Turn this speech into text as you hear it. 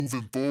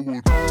moving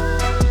forward.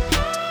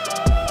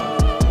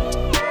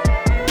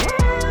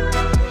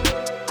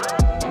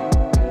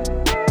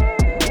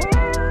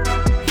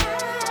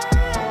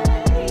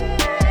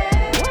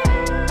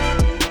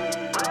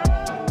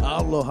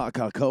 Aloha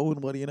kako,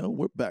 and what do you know?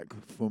 We're back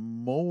for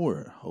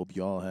more. Hope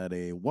you all had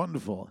a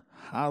wonderful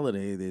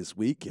holiday this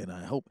week, and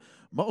I hope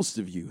most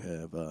of you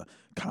have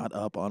caught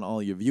up on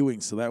all your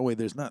viewing, so that way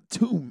there's not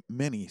too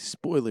many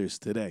spoilers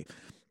today.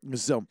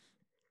 So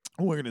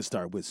we're going to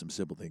start with some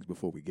simple things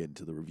before we get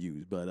into the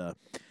reviews, but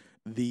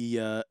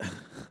the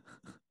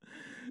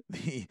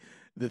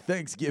the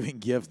Thanksgiving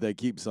gift that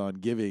keeps on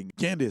giving.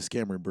 Candace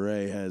Cameron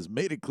Bure has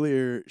made it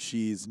clear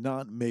she's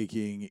not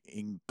making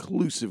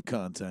inclusive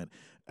content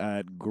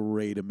at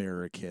Great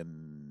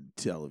American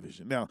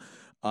Television. Now,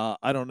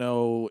 I don't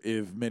know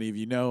if many of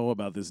you know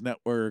about this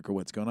network or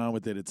what's going on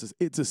with it.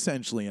 It's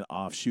essentially an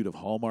offshoot of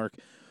Hallmark.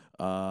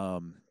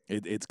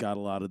 It's got a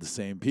lot of the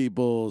same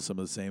people, some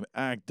of the same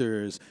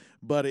actors,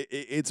 but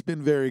it's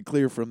been very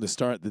clear from the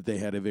start that they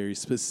had a very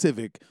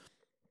specific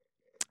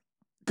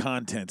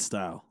content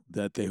style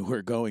that they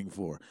were going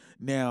for.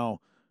 Now,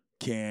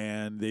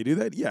 can they do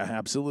that? Yeah,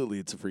 absolutely.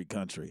 It's a free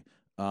country.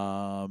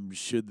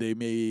 Should they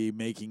be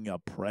making a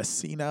press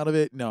scene out of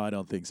it? No, I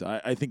don't think so.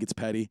 I think it's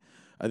petty.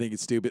 I think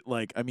it's stupid.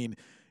 Like, I mean,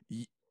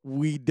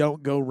 we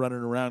don't go running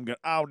around going,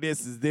 oh,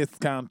 this is this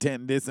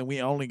content, this, and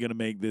we only going to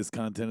make this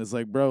content. It's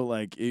like, bro,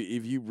 like,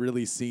 if you've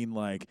really seen,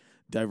 like,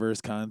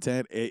 diverse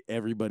content,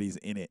 everybody's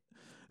in it.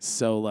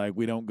 So, like,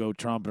 we don't go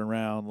tromping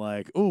around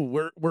like,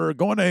 oh, we're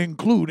going to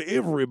include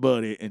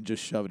everybody and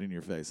just shove it in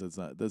your face. That's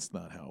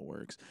not how it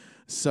works.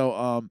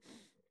 So,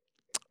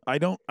 I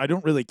don't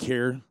really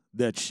care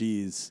that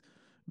she's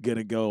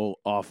gonna go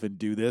off and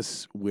do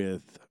this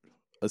with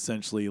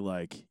essentially,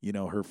 like, you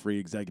know, her free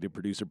executive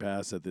producer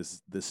pass at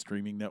this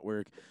streaming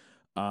network.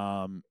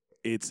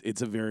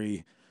 It's a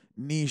very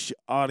niche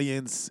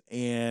audience,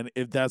 and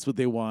if that's what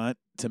they want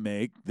to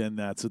make, then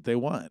that's what they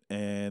want,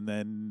 and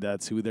then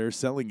that's who they're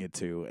selling it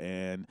to,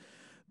 and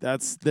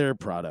that's their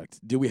product.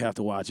 Do we have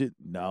to watch it?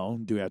 No.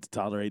 Do we have to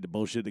tolerate the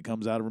bullshit that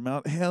comes out of her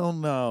mouth? Hell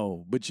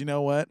no. But you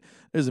know what?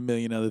 There's a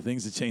million other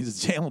things to change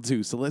the channel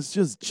to, so let's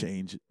just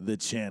change the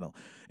channel.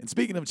 And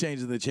speaking of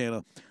changing the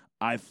channel,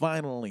 I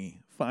finally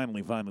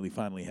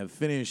have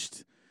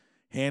finished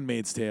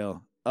Handmaid's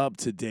Tale up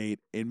to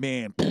date, and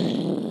man,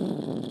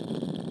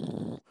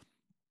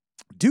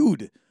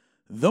 dude,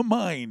 the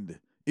mind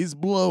is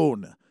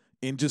blown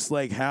in just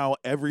like how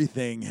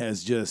everything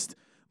has just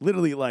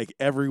literally, like,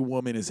 every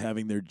woman is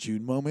having their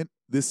June moment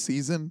this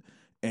season,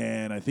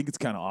 and I think it's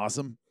kind of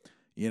awesome.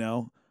 You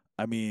know,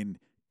 I mean,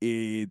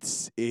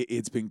 it's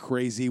been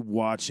crazy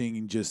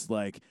watching just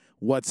like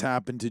what's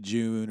happened to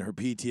June, her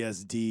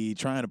PTSD,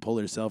 trying to pull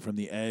herself from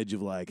the edge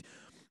of, like,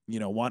 you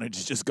know, wanting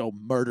to just go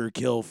murder,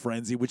 kill,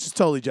 frenzy, which is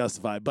totally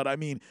justified. But I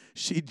mean,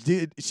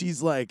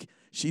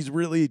 she's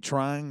really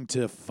trying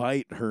to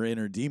fight her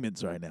inner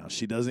demons right now.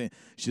 She doesn't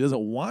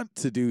want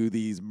to do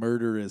these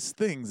murderous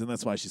things, and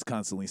that's why she's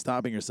constantly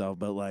stopping herself.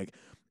 But like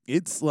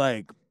it's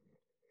like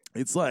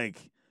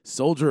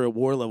soldier at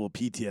war level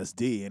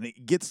PTSD, and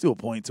it gets to a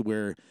point to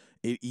where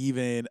it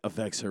even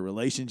affects her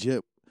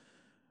relationship,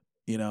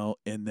 you know,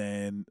 and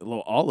then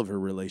all of her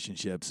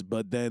relationships.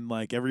 But then,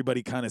 like,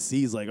 everybody kind of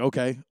sees, like,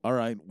 okay, all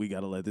right, we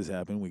got to let this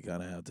happen. We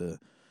kind of have to,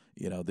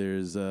 you know,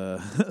 there's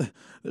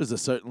there's a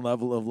certain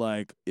level of,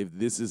 like, if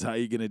this is how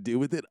you're going to deal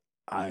with it,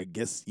 I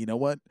guess, you know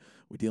what?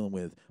 We're dealing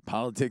with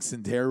politics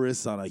and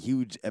terrorists on a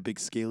huge epic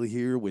scale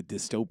here with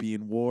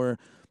dystopian war.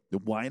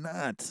 Why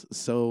not?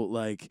 So,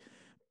 like,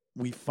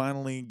 we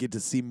finally get to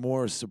see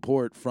more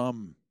support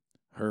from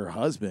her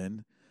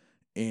husband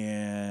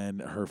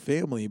and her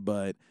family,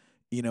 but,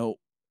 you know,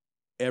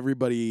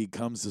 everybody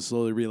comes to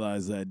slowly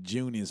realize that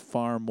June is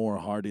far more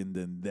hardened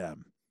than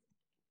them.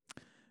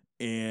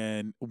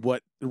 And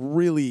what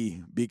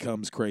really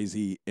becomes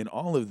crazy in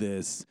all of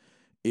this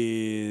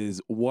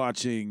is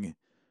watching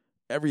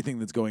everything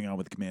that's going on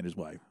with Commander's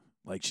wife.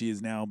 Like, she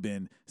has now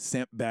been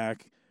sent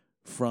back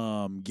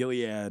from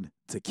Gilead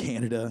to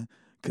Canada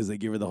because they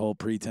give her the whole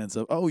pretense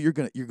of, oh, you're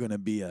gonna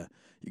be an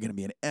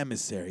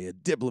emissary, a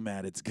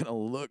diplomat. It's gonna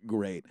look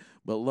great,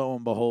 but lo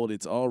and behold,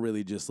 it's all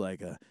really just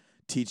like a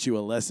teach you a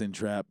lesson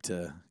trap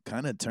to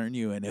kind of turn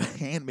you into a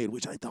handmaid,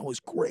 which I thought was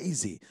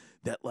crazy.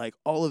 That, like,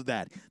 all of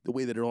that, the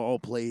way that it all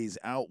plays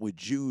out with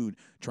Jude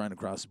trying to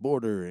cross the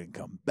border and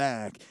come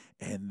back,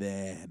 and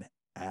then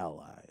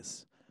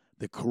allies.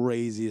 The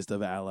craziest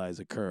of allies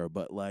occur,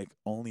 but, like,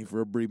 only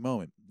for a brief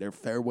moment. They're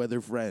fair weather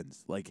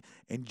friends. Like,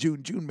 and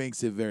June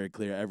makes it very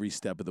clear every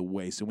step of the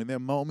way. So when that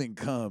moment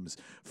comes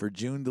for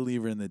June to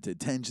leave her in the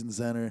detention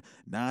center,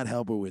 not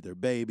help her with her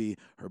baby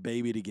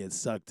to get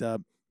sucked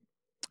up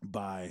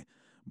by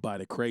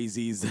the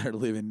crazies that are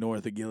living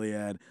north of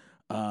Gilead,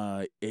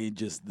 and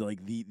just like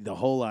the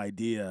whole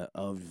idea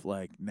of,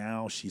 like,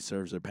 now she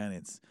serves her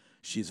penance.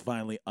 She's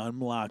finally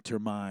unlocked her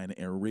mind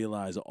and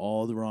realized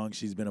all the wrong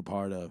she's been a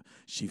part of.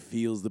 She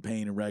feels the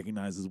pain and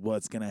recognizes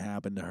what's going to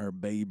happen to her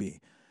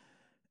baby.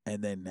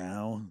 And then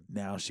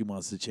now she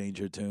wants to change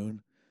her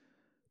tune.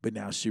 but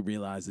now she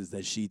realizes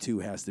that she too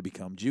has to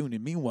become June.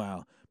 And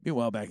meanwhile,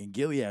 back in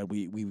Gilead,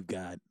 we've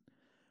got,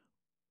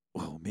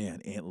 oh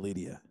man, Aunt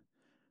Lydia,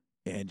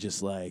 and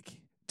just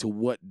like to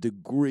what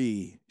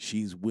degree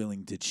she's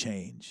willing to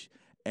change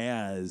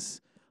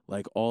as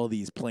like all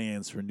these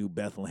plans for New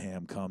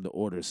Bethlehem come to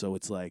order. So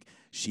it's like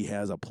she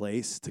has a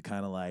place to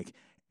kind of like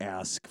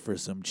ask for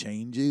some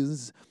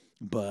changes,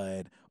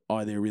 but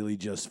are they really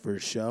just for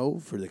show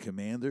for the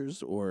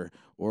commanders, or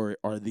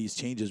are these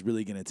changes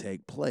really going to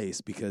take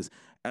place? Because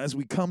as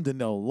we come to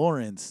know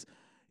Lawrence,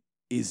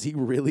 is he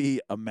really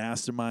a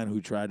mastermind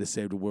who tried to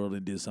save the world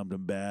and did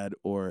something bad,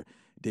 or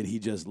did he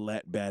just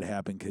let bad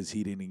happen because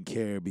he didn't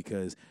care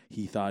because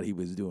he thought he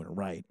was doing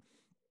right?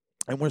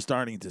 And we're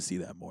starting to see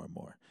that more and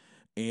more.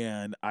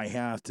 And I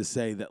have to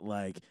say that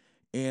like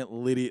Aunt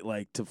Lydia,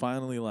 like to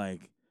finally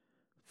like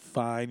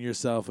find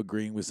yourself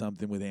agreeing with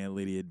something with Aunt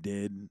Lydia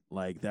did,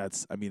 like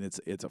that's, I mean,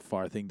 it's a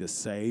far thing to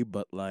say,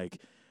 but like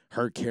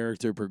her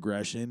character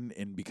progression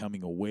and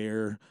becoming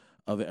aware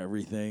of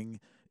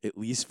everything, at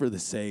least for the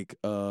sake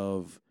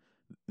of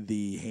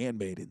the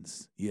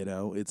handmaidens,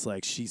 it's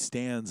like she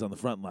stands on the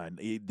front line.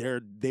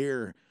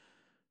 Their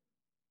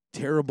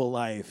terrible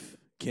life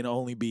can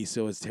only be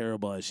so as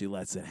terrible as she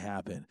lets it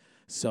happen.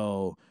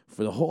 So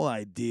for the whole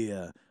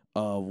idea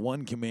of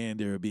one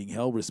commander being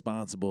held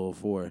responsible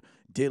for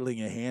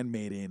diddling a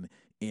handmaiden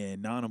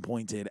in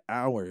non-appointed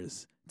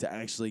hours to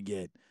actually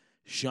get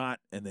shot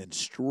and then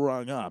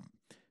strung up,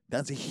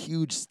 that's a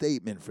huge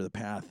statement for the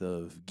path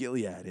of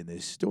Gilead in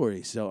this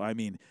story. So, I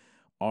mean,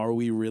 are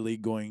we really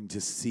going to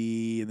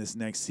see in this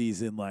next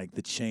season like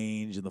the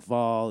change in the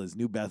fall? Is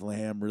New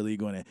Bethlehem really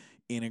going to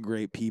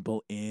integrate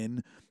people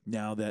in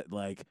now that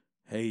like,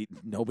 hey,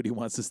 nobody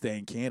wants to stay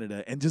in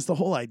Canada? And just the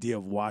whole idea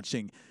of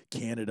watching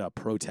Canada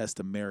protest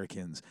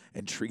Americans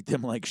and treat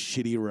them like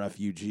shitty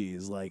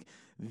refugees, like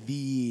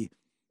the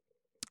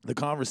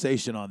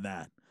conversation on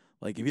that.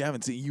 Like if you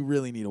haven't seen, you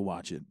really need to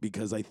watch it,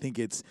 because I think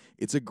it's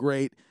a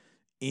great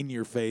in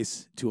your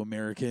face to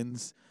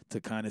Americans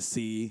to kind of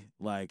see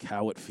like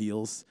how it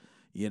feels,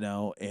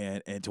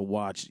 and to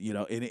watch,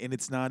 and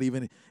it's not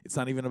even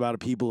about a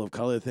people of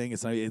color thing.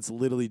 It's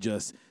literally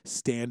just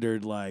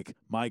standard, like,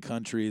 my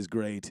country is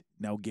great,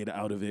 now get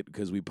out of it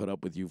because we put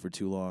up with you for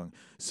too long.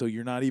 So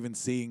you're not even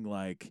seeing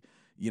like,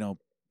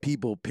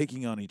 people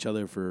picking on each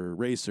other for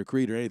race or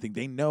creed or anything.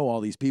 They know all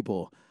these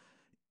people,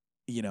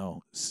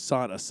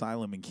 sought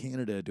asylum in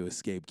Canada to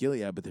escape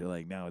Gilead, but they're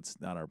like, no, it's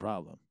not our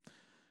problem.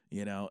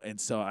 And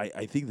so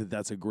I think that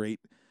that's a great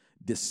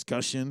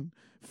discussion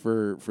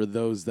for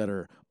those that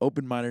are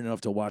open-minded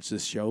enough to watch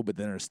this show, but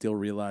then are still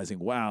realizing,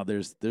 wow,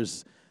 there's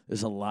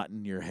a lot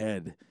in your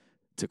head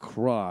to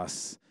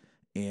cross,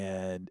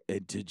 and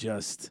to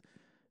just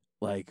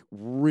like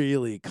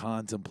really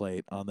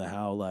contemplate on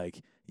how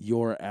like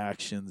your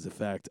actions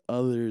affect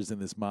others in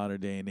this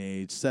modern day and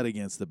age, set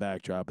against the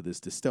backdrop of this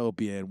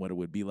dystopia and what it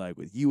would be like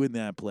with you in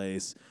that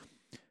place.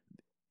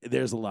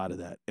 There's a lot of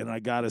that. And I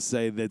got to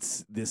say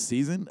that's this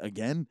season,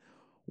 again,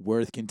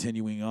 worth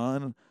continuing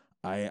on.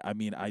 I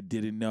mean, I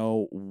didn't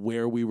know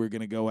where we were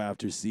going to go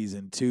after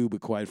season 2,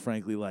 but quite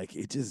frankly, like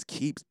it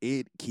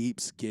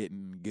keeps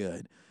getting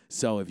good.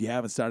 So if you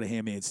haven't started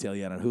Handmaid's Tale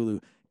yet on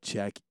Hulu,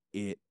 check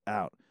it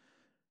out.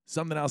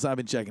 Something else I've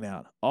been checking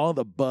out, all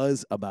the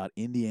buzz about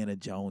Indiana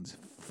Jones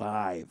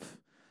 5.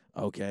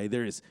 Okay,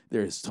 there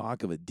is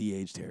talk of a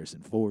de-aged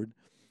Harrison Ford,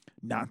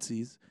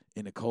 Nazis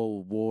in the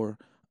Cold War.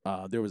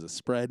 There was a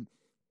spread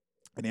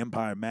in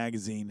Empire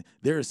Magazine.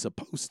 There is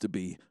supposed to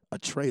be a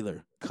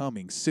trailer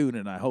coming soon,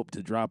 and I hope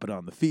to drop it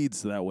on the feed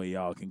so that way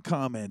y'all can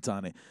comment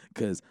on it,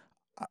 because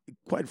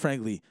quite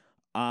frankly,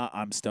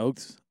 I'm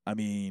stoked. I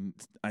mean,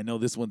 I know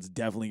this one's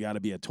definitely got to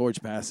be a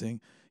torch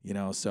passing,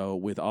 so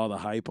with all the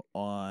hype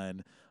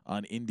on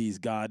Indy's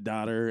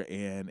goddaughter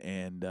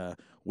and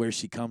where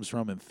she comes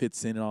from and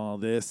fits in all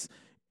this,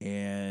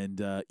 and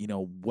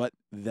what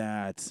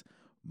that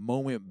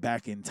moment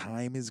back in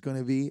time is going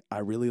to be. I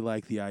really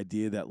like the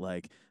idea that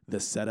like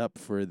the setup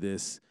for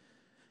this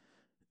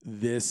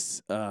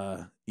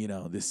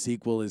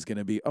sequel is going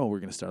to be, we're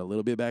going to start a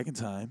little bit back in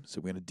time. So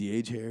we're going to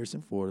de-age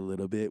Harrison Ford a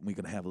little bit. And we're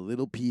going to have a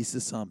little piece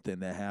of something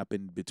that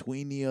happened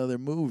between the other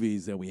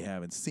movies that we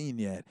haven't seen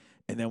yet.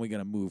 And then we're going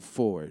to move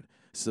forward.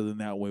 So then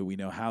that way we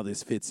know how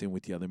this fits in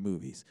with the other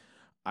movies.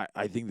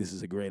 I think this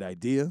is a great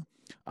idea.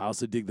 I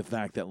also dig the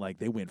fact that like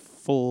they went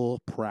full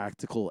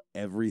practical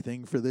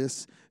everything for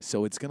this.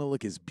 So it's going to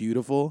look as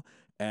beautiful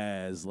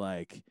as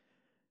like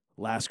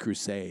Last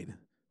Crusade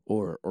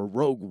or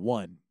Rogue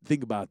One.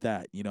 Think about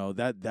that.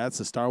 That's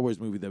a Star Wars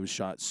movie that was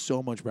shot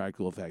so much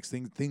practical effects.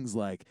 Things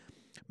like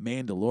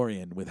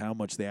Mandalorian, with how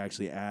much they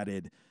actually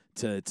added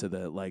to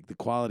the like the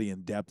quality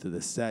and depth of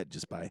the set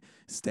just by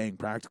staying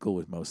practical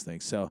with most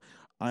things. So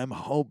I'm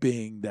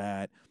hoping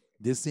that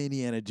this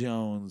Indiana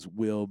Jones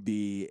will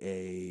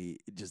be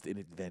just an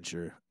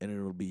adventure, and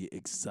it'll be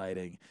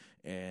exciting.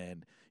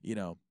 And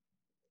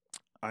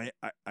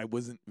I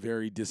wasn't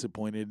very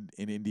disappointed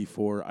in Indy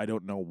 4. I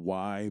don't know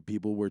why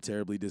people were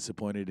terribly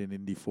disappointed in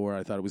Indy 4.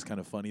 I thought it was kind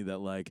of funny that,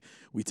 like,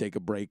 we take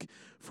a break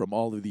from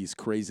all of these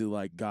crazy,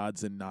 like,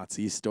 gods and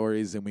Nazi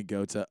stories and we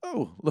go to,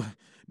 oh, look,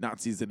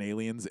 Nazis and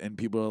aliens. And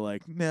people are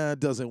like, nah, it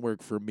doesn't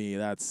work for me.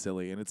 That's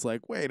silly. And it's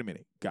like, wait a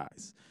minute,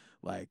 guys.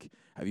 Like,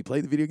 have you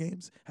played the video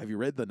games? Have you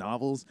read the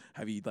novels?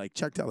 Have you, like,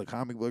 checked out the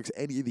comic books?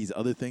 Any of these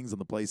other things on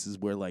the places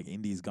where, like,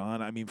 Indy's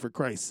gone? I mean, for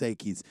Christ's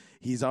sake,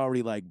 he's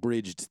already, like,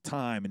 bridged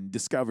time and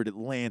discovered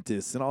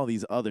Atlantis and all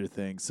these other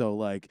things. So,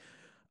 like,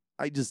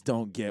 I just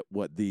don't get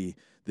what the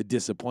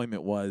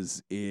disappointment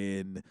was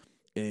in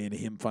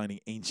him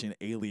finding ancient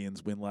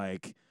aliens when,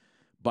 like,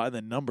 by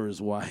the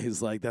numbers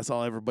wise, like, that's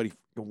all everybody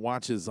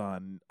watches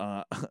on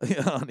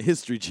on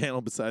History Channel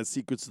besides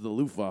Secrets of the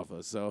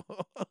Luftwaffe. So,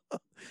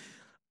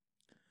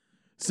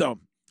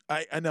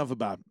 enough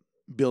about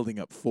building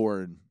up 4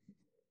 and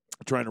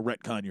trying to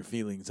retcon your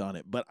feelings on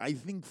it. But I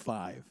think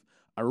 5.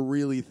 I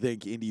really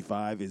think Indy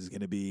 5 is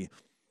going to be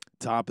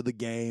top of the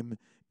game.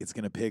 It's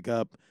going to pick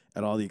up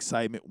at all the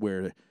excitement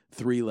where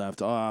 3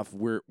 left off.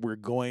 We're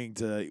going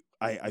to.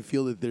 I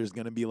feel that there's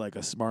going to be like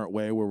a smart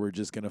way where we're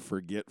just going to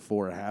forget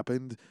 4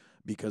 happened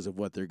because of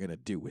what they're going to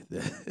do with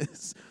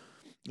this.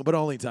 But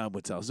only time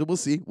will tell. So we'll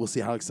see. We'll see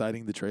how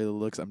exciting the trailer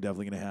looks. I'm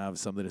definitely going to have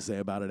something to say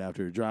about it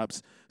after it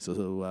drops.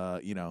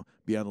 So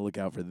be on the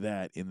lookout for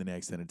that in the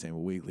next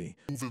Entertainment Weekly.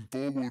 Moving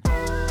forward.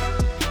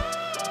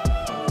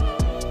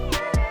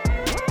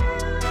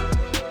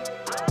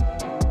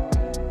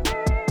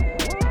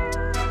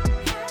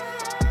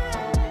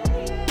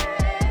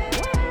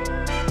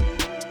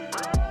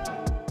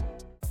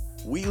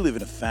 We live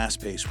in a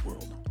fast-paced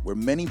world where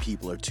many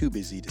people are too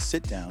busy to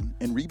sit down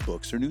and read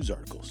books or news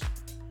articles.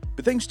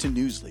 But thanks to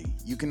Newsly,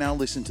 you can now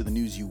listen to the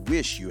news you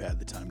wish you had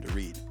the time to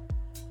read.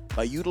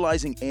 By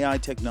utilizing AI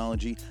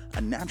technology,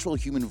 a natural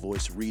human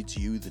voice reads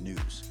you the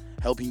news,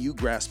 helping you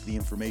grasp the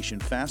information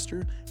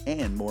faster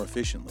and more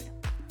efficiently.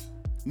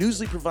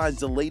 Newsly provides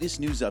the latest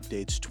news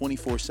updates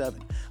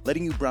 24/7,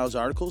 letting you browse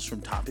articles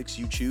from topics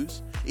you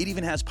choose. It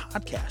even has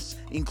podcasts,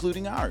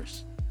 including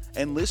ours.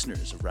 And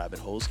listeners of Rabbit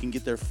Holes can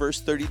get their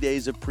first 30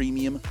 days of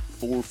premium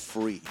for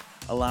free,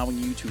 allowing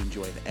you to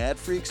enjoy an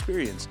ad-free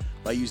experience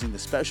by using the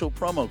special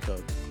promo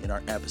code in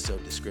our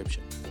episode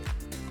description.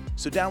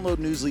 So download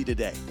Newsly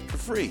today for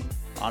free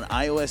on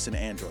iOS and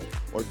Android,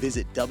 or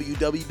visit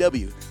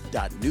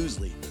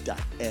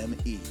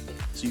www.newsly.me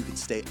so you can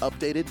stay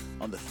updated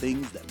on the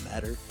things that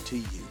matter to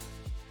you.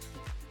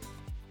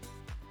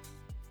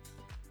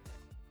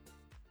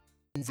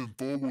 Moving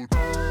forward.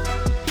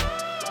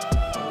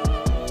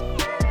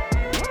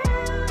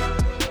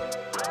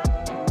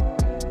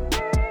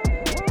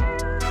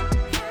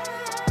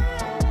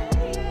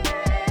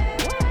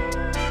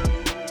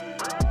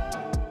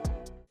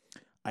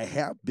 I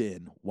have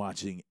been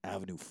watching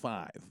Avenue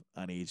 5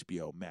 on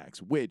HBO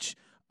Max, which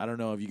I don't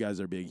know if you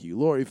guys are big Hugh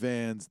Laurie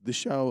fans. The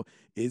show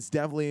is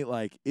definitely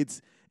like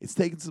it's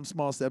taken some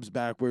small steps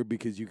backward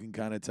because you can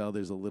kind of tell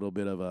there's a little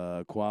bit of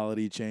a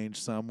quality change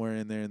somewhere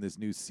in there in this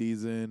new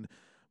season.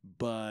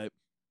 But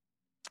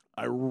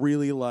I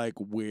really like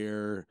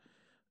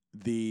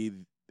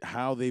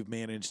how they've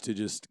managed to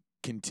just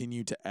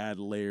continue to add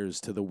layers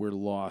to the We're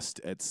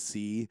Lost at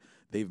Sea.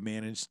 They've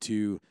managed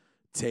to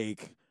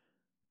take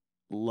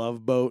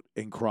Love Boat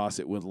and cross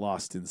it with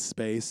Lost in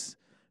Space,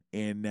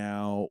 and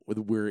now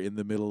we're in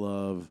the middle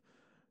of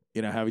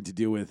having to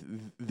deal with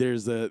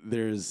there's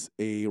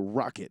a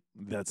rocket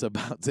that's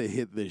about to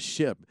hit the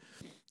ship,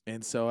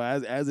 and so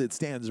as it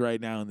stands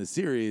right now in the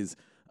series,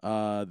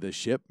 the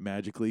ship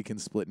magically can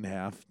split in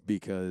half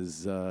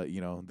because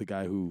the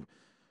guy who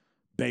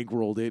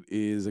bankrolled it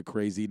is a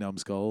crazy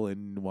numbskull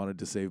and wanted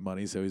to save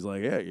money, so he's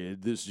like, hey,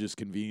 this is just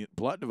convenient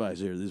plot device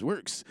here, this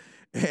works.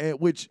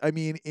 Which, I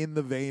mean, in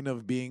the vein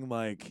of being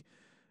like,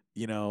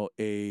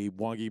 a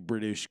wonky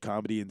British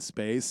comedy in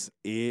space,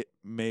 it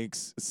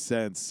makes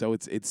sense. So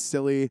it's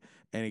silly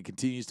and it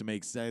continues to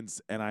make sense.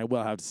 And I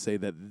will have to say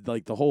that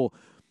like the whole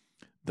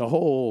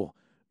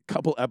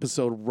couple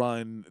episode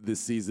run this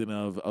season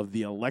of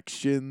the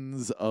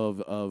elections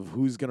of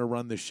who's gonna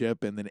run the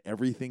ship, and then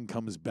everything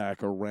comes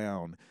back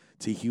around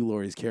to Hugh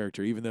Laurie's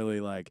character, even though they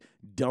like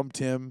dumped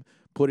him,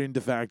 put in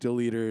de facto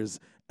leaders,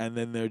 and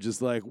then they're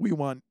just like, we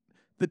want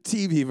the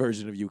TV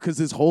version of you, because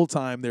this whole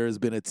time there has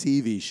been a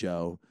TV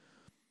show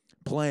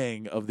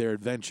playing of their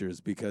adventures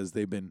because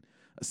they've been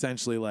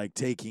essentially like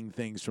taking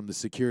things from the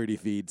security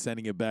feed,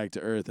 sending it back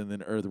to Earth, and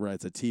then Earth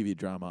writes a TV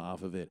drama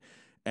off of it.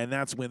 And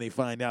that's when they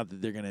find out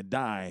that they're going to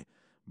die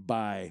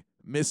by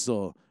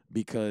missile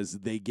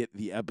because they get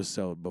the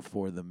episode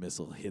before the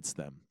missile hits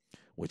them,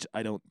 which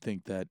I don't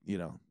think that,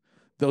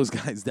 those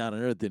guys down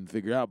on Earth didn't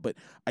figure out. But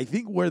I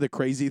think where the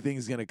crazy thing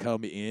is going to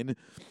come in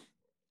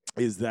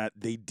is that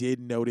they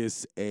did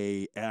notice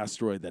a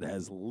asteroid that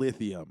has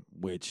lithium,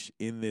 which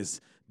in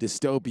this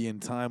dystopian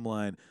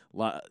timeline,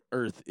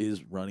 Earth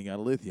is running out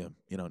of lithium.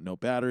 No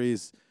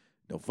batteries,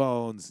 no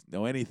phones,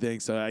 no anything.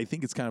 So I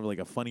think it's kind of like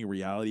a funny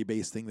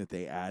reality-based thing that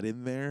they add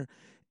in there.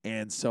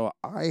 And so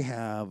I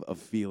have a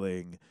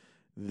feeling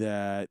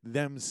that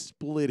them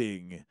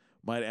splitting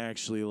might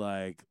actually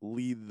like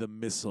lead the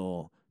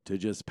missile to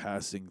just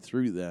passing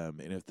through them.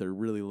 And if they're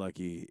really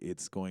lucky,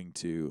 it's going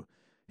to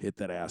hit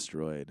that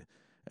asteroid.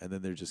 And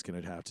then they're just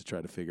going to have to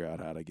try to figure out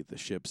how to get the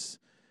ships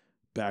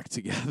back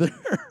together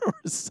or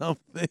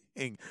something.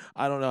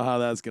 I don't know how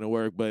that's going to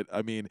work, but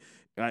I mean,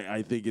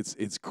 I think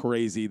it's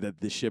crazy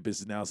that the ship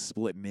is now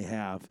split in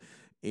half.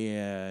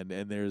 And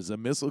there's a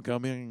missile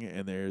coming,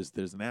 and there's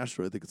an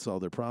asteroid that could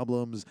solve their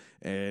problems,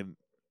 and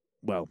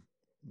well,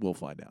 we'll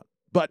find out.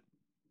 But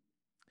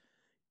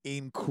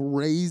in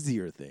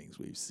crazier things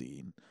we've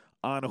seen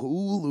on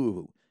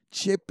Hulu,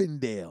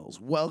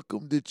 Chippendales.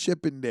 Welcome to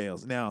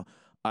Chippendales. Now,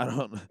 I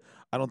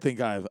don't think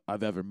I've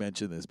ever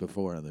mentioned this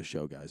before on the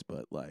show, guys,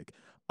 but like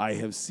I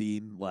have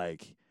seen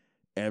like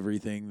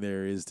everything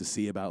there is to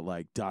see about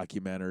like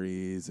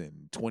documentaries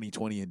and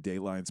 2020 and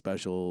Dateline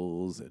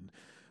specials and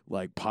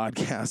like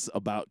podcasts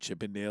about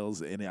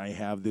Chippendales, and I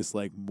have this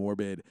like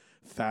morbid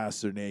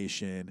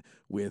fascination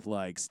with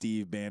like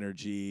Steve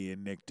Banerjee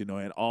and Nick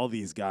Denoy and all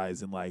these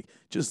guys, and like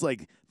just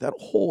like that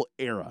whole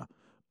era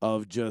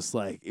of just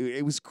like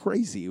it was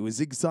crazy. It was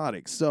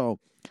exotic. So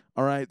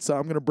all right, so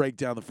I'm going to break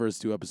down the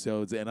first 2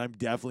 episodes, and I'm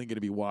definitely going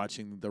to be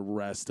watching the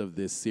rest of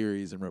this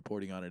series and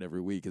reporting on it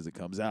every week as it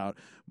comes out.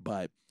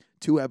 But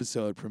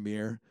 2-episode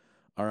premiere,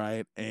 all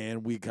right,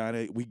 and we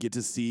get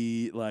to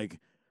see like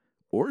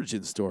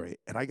origin story.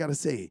 And I got to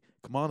say,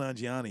 Kamal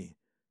Nanjiani,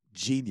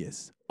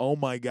 genius. Oh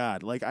my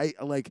God. Like I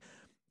like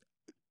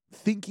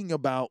thinking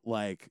about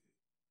like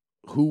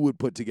who would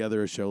put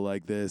together a show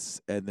like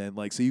this, and then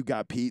like so you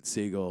got Pete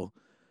Siegel,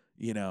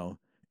 you know,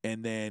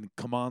 and then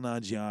Kamal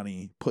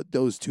Nanjiani, put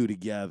those two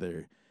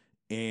together,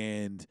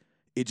 and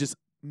it just,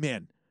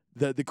 man,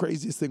 the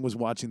craziest thing was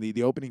watching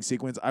the opening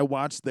sequence. I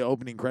watched the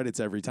opening credits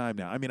every time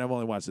now. I mean, I've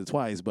only watched it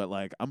twice, but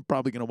like I'm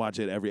probably gonna watch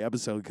it every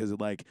episode because it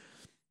like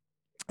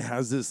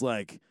has this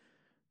like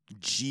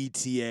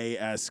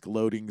GTA-esque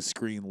loading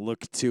screen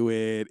look to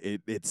it.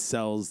 It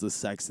sells the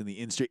sex in the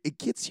industry. It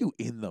gets you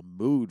in the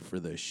mood for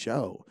the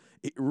show.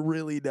 It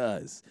really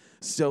does.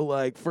 So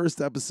like first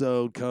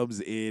episode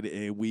comes in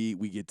and we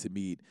get to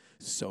meet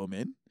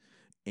Soman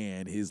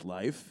and his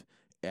life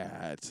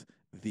at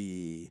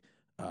the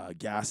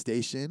gas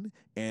station,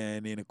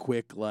 and in a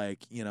quick like,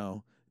 you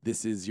know,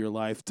 this is your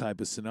life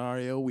type of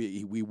scenario.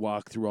 We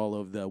walk through all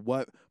of the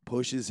what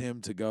pushes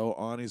him to go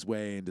on his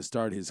way and to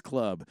start his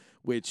club,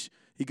 which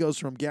he goes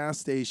from gas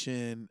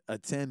station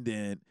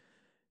attendant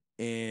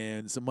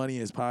and some money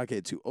in his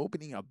pocket to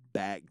opening a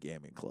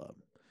backgammon club,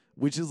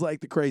 which is like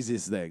the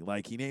craziest thing.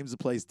 Like he names the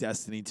place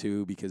Destiny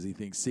 2 because he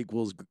thinks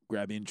sequels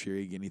grab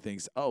intrigue, and he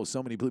thinks, oh,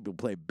 so many people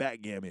play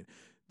backgammon,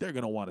 they're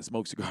going to want to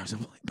smoke cigars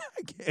and play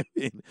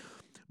backgammon.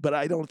 But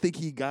I don't think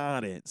he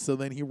got it. So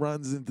then he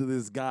runs into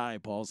this guy,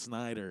 Paul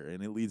Snyder,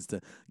 and it leads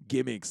to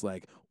gimmicks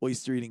like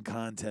oyster eating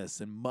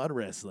contests and mud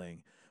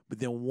wrestling. But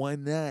then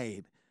one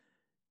night,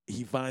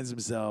 he finds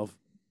himself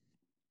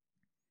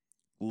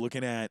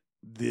looking at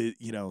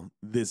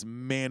this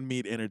man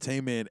meat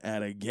entertainment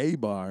at a gay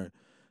bar,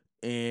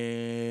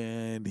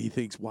 and he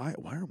thinks, why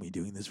aren't we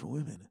doing this for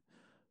women?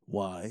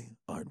 Why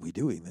aren't we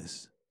doing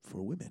this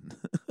for women?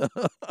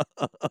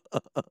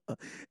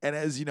 And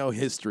as you know,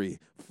 history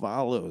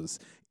follows,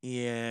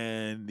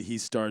 and he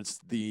starts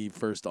the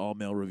first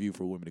all-male review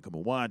for women to come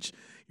and watch.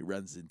 He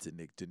runs into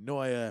Nick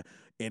DeNoia,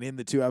 and in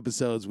the 2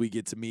 episodes, we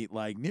get to meet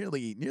like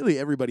nearly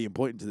everybody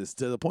important to this,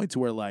 to the point to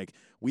where like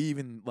we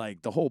even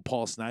like the whole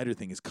Paul Snyder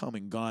thing is come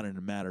and gone in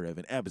a matter of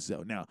an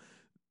episode. Now,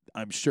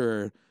 I'm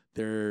sure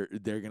they're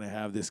gonna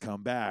have this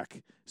come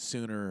back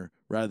sooner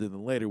rather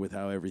than later with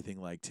how everything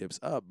like tips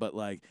up, but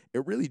like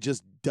it really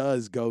just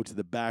does go to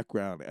the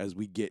background as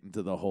we get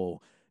into the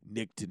whole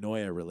Nick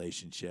DeNoia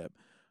relationship.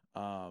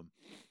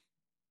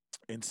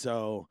 And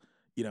so,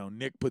 you know,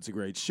 Nick puts a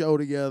great show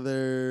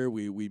together.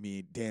 We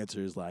meet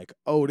dancers like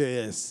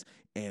Otis,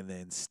 and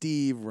then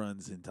Steve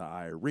runs into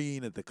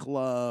Irene at the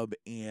club,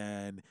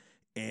 and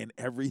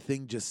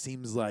everything just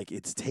seems like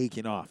it's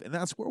taken off. And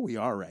that's where we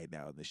are right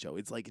now in the show.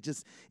 It's like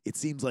it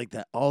seems like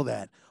that all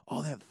that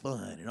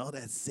fun and all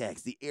that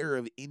sex, the air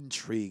of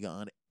intrigue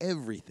on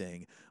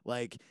everything,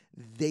 like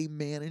they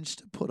managed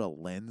to put a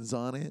lens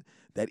on it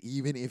that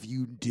even if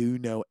you do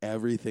know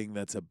everything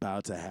that's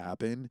about to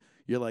happen,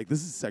 you're like,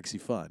 this is sexy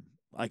fun.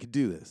 I could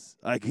do this.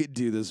 I could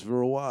do this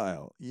for a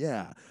while.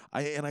 Yeah.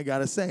 I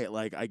gotta say it,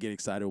 like I get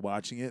excited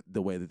watching it,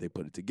 the way that they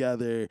put it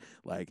together.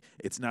 Like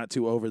it's not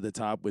too over the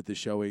top with the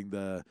showing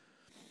the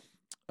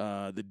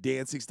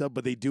dancing stuff,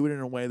 but they do it in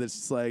a way that's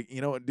just like,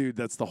 you know what, dude,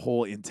 that's the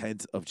whole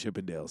intent of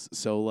Chippendales.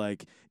 So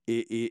like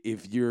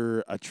if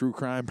you're a true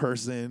crime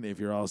person, if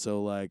you're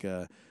also like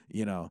a,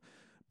 you know,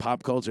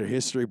 pop culture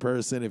history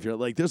person, if you're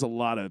like, there's a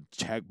lot of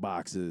check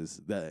boxes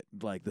that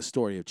like the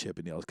story of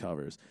Chippendales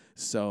covers.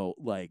 So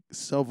like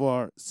so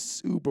far,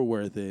 super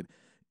worth it.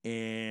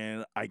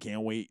 And I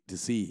can't wait to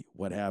see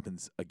what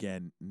happens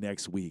again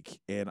next week.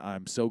 And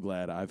I'm so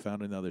glad I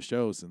found another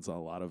show since a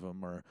lot of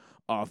them are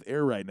off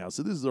air right now.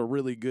 So this is a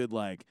really good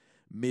like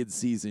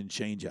mid-season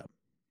change up.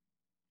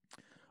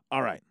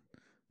 All right.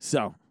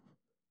 So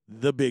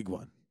the big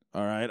one,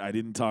 All right, I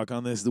didn't talk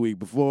on this the week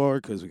before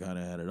because we kind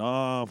of had it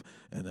off,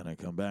 and then I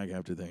come back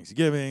after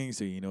Thanksgiving,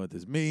 so you know what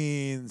this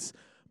means.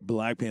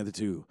 Black Panther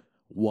 2,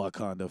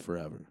 Wakanda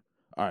Forever.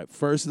 All right,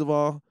 first of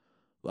all,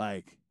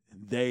 like,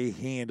 they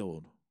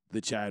handled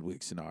the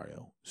Chadwick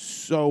scenario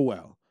so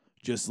well.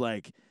 Just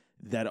like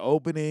that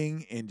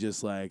opening and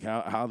just like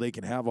how they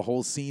can have a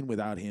whole scene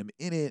without him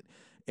in it.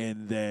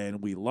 And then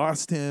we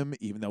lost him,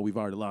 even though we've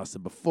already lost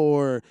him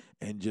before.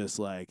 And just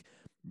like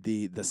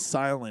the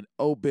silent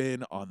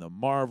open on the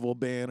Marvel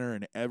banner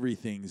and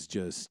everything's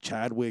just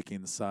Chadwick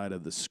inside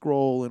of the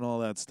scroll and all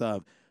that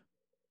stuff.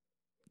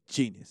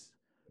 Genius.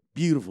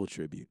 Beautiful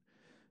tribute.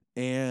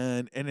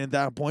 And at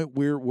that point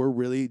we're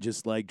really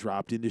just like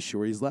dropped into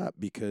Shuri's lap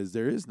because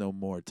there is no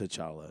more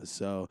T'Challa.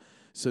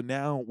 So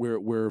now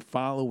we're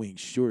following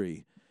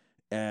Shuri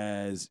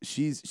as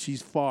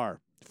she's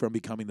far from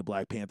becoming the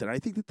Black Panther. And I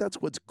think that that's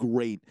what's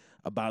great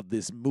about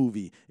this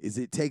movie is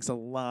it takes a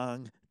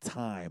long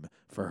time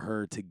for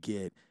her to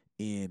get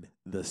in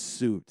the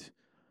suit.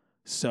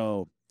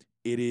 So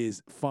it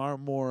is far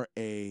more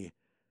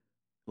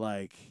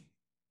like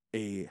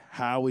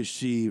how is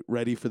she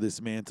ready for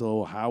this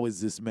mantle? How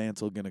is this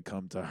mantle going to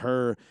come to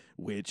her?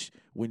 Which,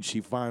 when she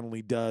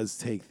finally does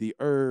take the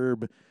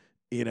herb,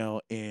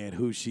 and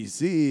who she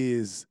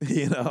sees,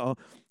 and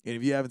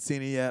if you haven't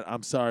seen it yet,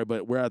 I'm sorry,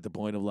 but we're at the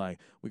point of like,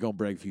 we're going to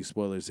break a few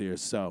spoilers here.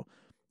 So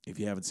if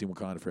you haven't seen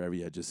Wakanda Forever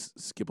yet, just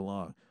skip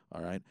along.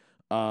 All right.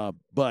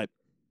 But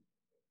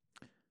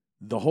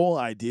the whole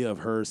idea of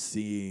her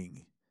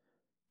seeing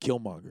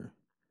Killmonger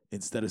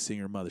instead of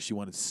seeing her mother, she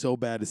wanted so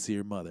bad to see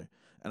her mother.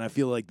 And I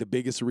feel like the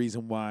biggest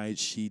reason why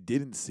she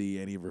didn't see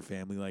any of her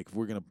family, like if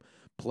we're going to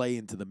play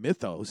into the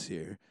mythos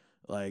here,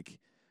 like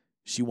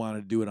she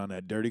wanted to do it on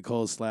that dirty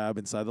cold slab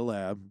inside the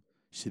lab.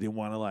 She didn't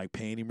want to like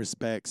pay any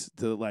respects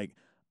to like,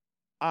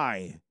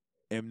 I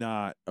am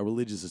not a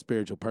religious or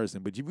spiritual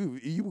person, but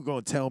you were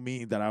going to tell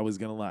me that I was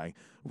going to like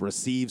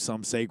receive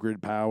some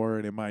sacred power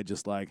and it might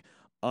just like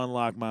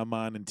unlock my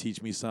mind and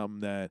teach me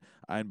something that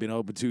I hadn't been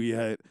open to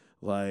yet.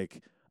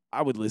 Like,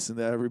 I would listen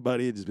to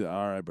everybody and just be like,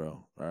 all right,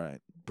 bro. All right.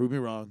 Prove me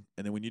wrong.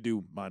 And then when you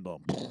do, mind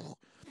blown.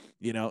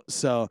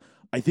 So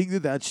I think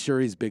that that's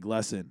Shuri's big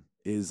lesson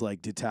is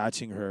like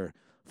detaching her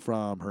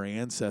from her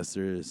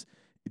ancestors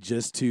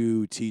just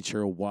to teach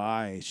her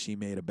why she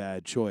made a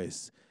bad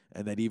choice.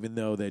 And that even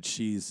though that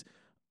she's,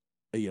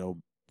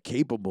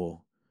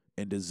 capable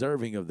and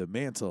deserving of the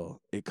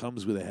mantle, it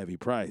comes with a heavy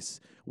price,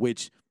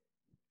 which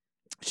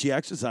she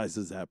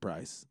exercises that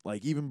price.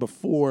 Like even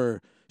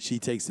before she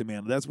takes the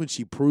mantle, that's when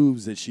she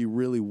proves that she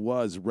really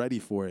was ready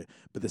for it.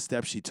 But the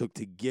steps she took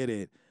to get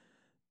it,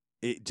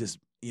 it just,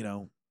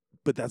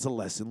 but that's a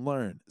lesson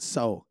learned.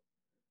 So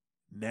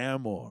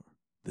Namor,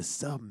 the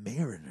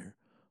Submariner,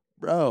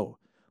 bro.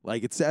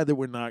 Like, it's sad that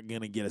we're not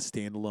going to get a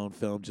standalone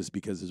film just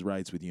because his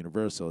rights with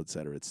Universal, et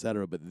cetera, et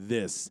cetera. But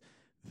this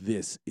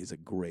is a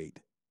great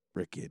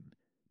freaking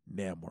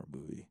Namor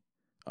movie.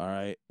 All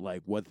right?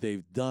 Like, what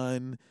they've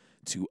done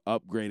to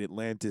upgrade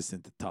Atlantis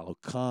into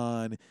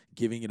Talokan,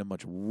 giving it a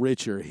much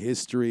richer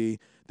history.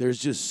 There's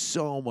just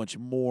so much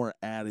more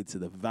added to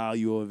the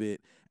value of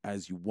it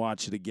as you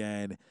watch it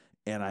again.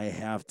 And I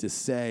have to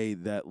say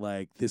that,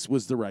 like, this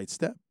was the right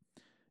step.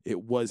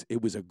 It was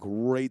a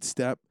great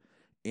step.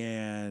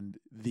 And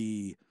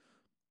the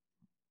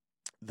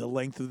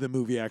length of the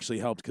movie actually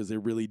helped because they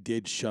really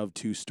did shove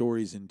two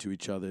stories into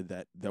each other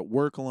that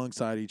work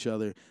alongside each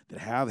other, that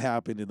have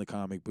happened in the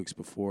comic books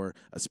before,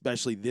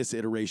 especially this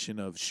iteration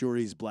of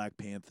Shuri's Black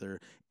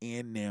Panther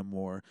and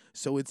Namor.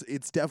 So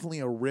it's definitely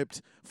a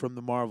ripped from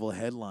the Marvel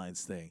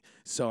headlines thing.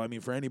 So, I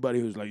mean, for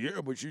anybody who's like,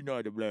 yeah, but she's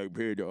not the Black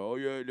Panther. Oh,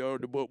 yeah, no,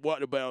 but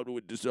what about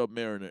with the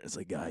Submariner? It's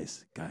like,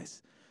 guys,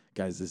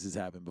 this has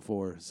happened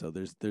before. So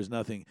there's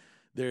nothing,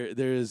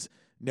 there's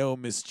no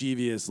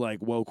mischievous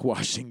like woke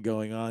washing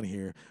going on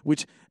here,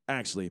 which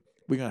actually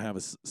we're going to have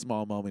a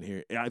small moment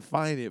here. I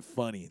find it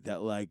funny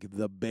that like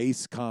the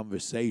base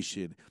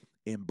conversation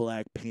in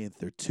Black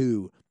Panther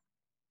 2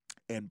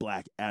 and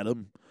Black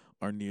Adam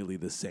are nearly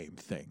the same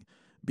thing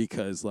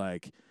because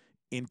like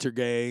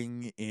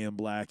Intergang in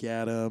Black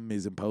Adam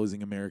is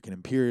imposing American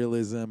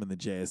imperialism and the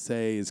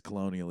JSA is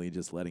colonially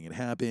just letting it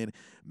happen.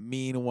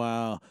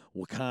 Meanwhile,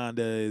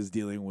 Wakanda is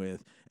dealing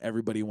with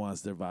everybody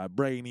wants their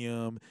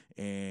vibranium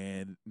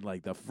and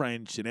like the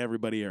French and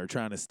everybody are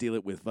trying to steal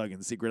it with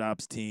fucking secret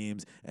ops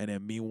teams. And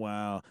then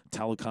meanwhile,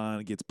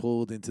 Talokan gets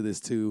pulled into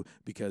this too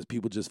because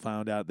people just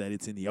found out that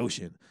it's in the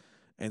ocean.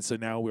 And so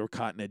now we're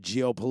caught in a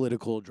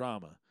geopolitical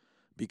drama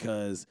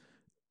because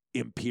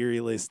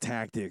imperialist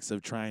tactics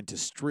of trying to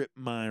strip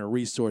mine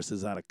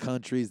resources out of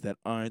countries that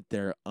aren't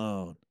their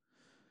own.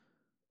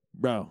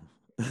 Bro.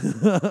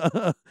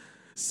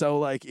 So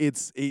like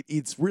it's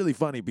really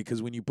funny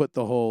because when you put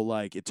the whole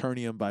like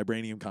Eternium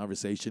vibranium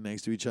conversation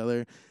next to each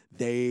other,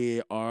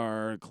 they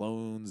are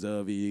clones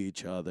of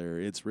each other.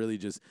 It's really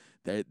just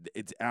that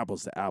it's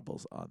apples to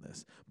apples on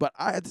this. But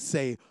I had to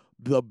say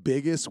the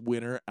biggest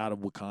winner out of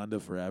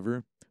Wakanda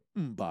Forever,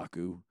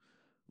 M'Baku.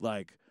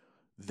 Like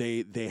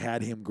they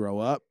had him grow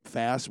up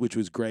fast, which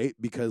was great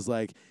because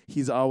like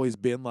he's always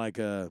been like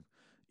a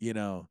you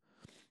know,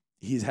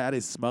 he's had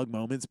his smug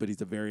moments, but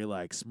he's a very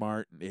like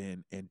smart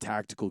and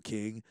tactical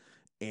king.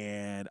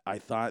 And I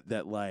thought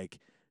that like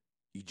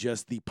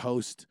just the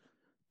post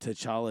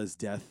T'Challa's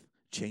death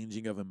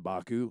changing of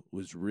M'Baku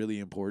was really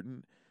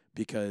important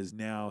because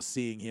now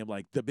seeing him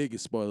like the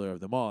biggest spoiler of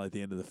them all at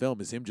the end of the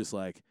film is him just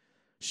like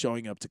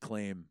showing up to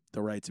claim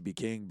the right to be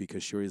king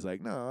because Shuri's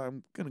like, no,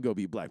 I'm gonna go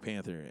be Black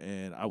Panther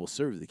and I will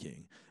serve the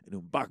king.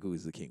 And M'Baku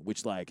is the king,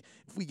 which like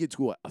if we get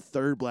to a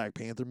third Black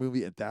Panther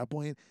movie at that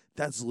point,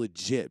 that's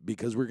legit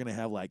because we're gonna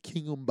have like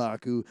King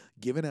M'Baku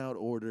giving out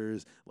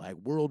orders, like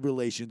world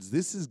relations.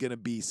 This is gonna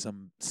be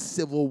some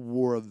Civil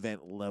War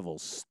event level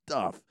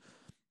stuff,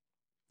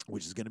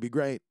 which is gonna be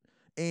great.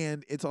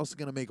 And it's also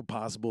gonna make it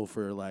possible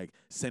for like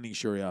sending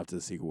Shuri off to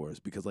the Secret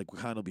Wars because like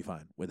Wakanda will be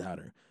fine without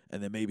her,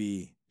 and then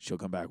maybe she'll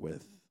come back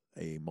with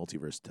a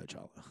multiverse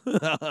T'Challa.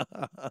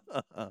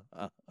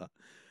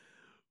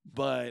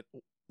 But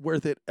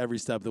worth it every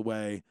step of the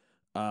way.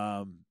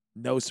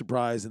 No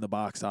surprise in the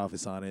box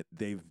office on it.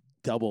 They've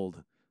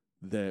doubled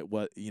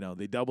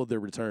they doubled their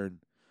return.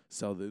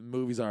 So the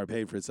movie's already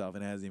paid for itself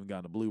and it hasn't even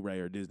gone to Blu-ray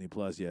or Disney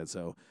Plus yet.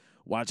 So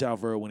watch out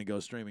for it when it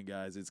goes streaming,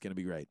 guys. It's gonna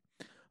be great.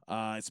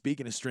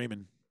 Speaking of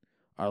streaming,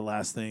 our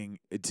last thing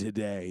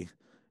today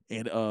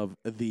and of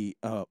the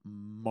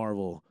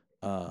Marvel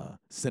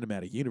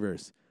Cinematic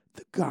Universe,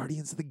 the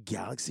Guardians of the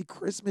Galaxy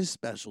Christmas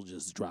special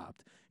just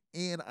dropped.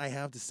 And I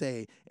have to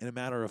say, in a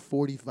matter of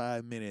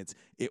 45 minutes,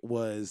 it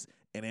was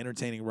an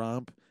entertaining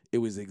romp. It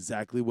was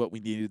exactly what we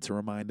needed to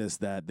remind us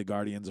that the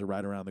Guardians are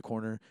right around the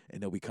corner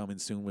and they'll be coming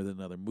soon with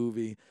another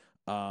movie.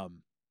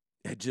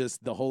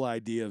 Just the whole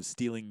idea of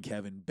stealing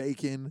Kevin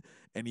Bacon,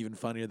 and even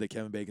funnier that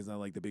Kevin Bacon's not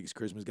like the biggest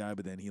Christmas guy,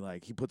 but then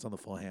he puts on the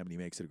full ham and he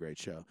makes it a great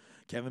show.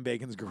 Kevin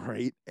Bacon's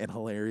great and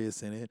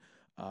hilarious in it.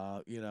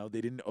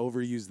 They didn't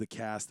overuse the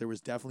cast. There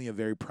was definitely a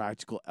very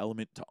practical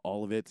element to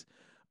all of it.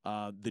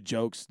 The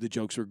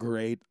jokes were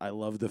great. I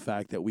love the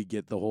fact that we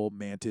get the whole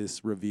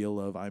Mantis reveal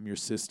of I'm your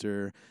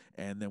sister,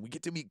 and then we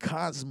get to meet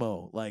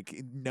Cosmo. Like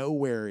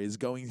nowhere is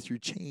going through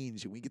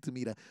change, and we get to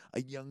meet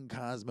a young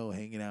Cosmo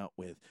hanging out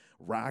with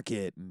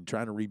Rocket and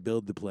trying to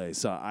rebuild the place.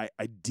 So I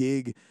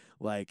dig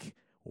like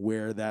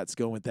where that's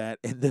going with that,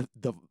 and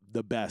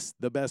the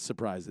best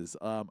surprises.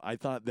 I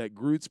thought that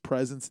Groot's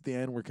presence at the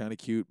end were kind of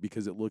cute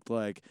because it looked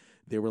like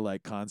they were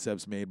like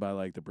concepts made by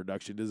like the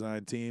production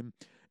design team.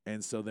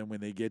 And so then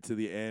when they get to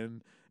the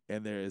end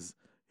and there's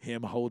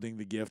him holding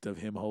the gift of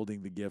him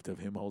holding the gift of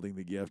him holding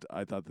the gift,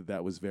 I thought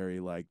that was very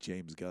like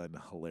James Gunn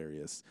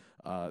hilarious.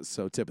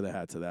 So tip of the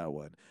hat to that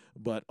one.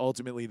 But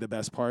ultimately the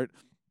best part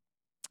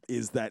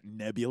is that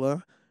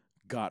Nebula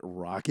got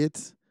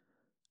Rocket,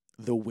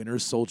 the Winter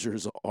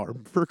Soldier's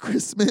arm, for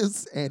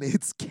Christmas, and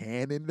it's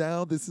canon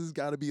now. This has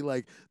got to be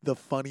like the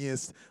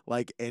funniest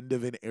like end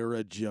of an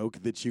era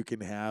joke that you can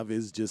have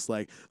is just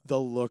like the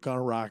look on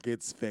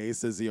Rocket's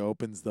face as he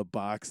opens the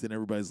box and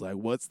everybody's like,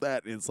 what's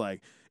that? And it's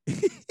like,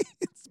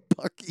 it's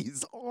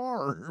Bucky's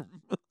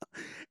arm.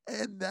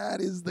 And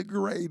that is the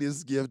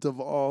greatest gift of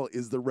all,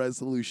 is the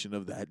resolution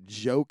of that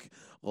joke.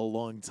 A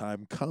long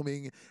time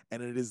coming,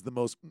 and it is the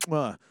most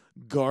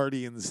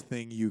Guardians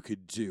thing you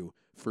could do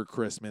for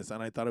Christmas.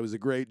 And I thought it was a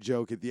great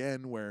joke at the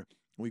end where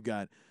we've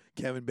got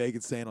Kevin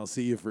Bacon saying, I'll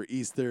see you for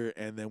Easter.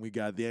 And then we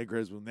got the end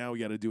credits. Well, now we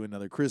got to do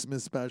another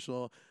Christmas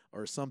special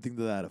or something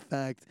to that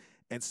effect.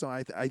 And so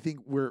I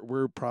think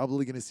we're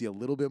probably going to see a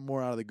little bit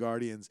more out of the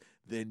Guardians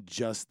than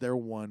just their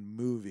one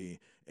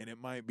movie. And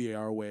it might be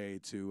our way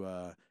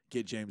to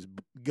get James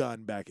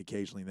Gunn back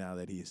occasionally now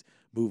that he's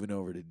moving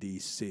over to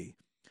DC.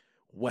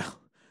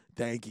 Well,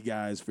 thank you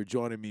guys for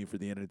joining me for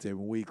the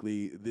Entertainment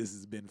Weekly. This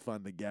has been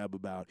fun to gab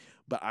about,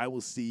 but I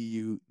will see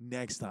you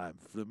next time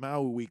for the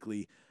Maui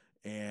Weekly.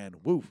 And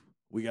woo,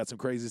 we got some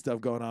crazy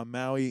stuff going on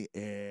Maui,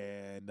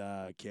 and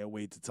can't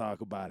wait to talk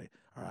about it.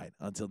 All right,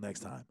 until next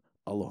time,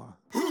 aloha.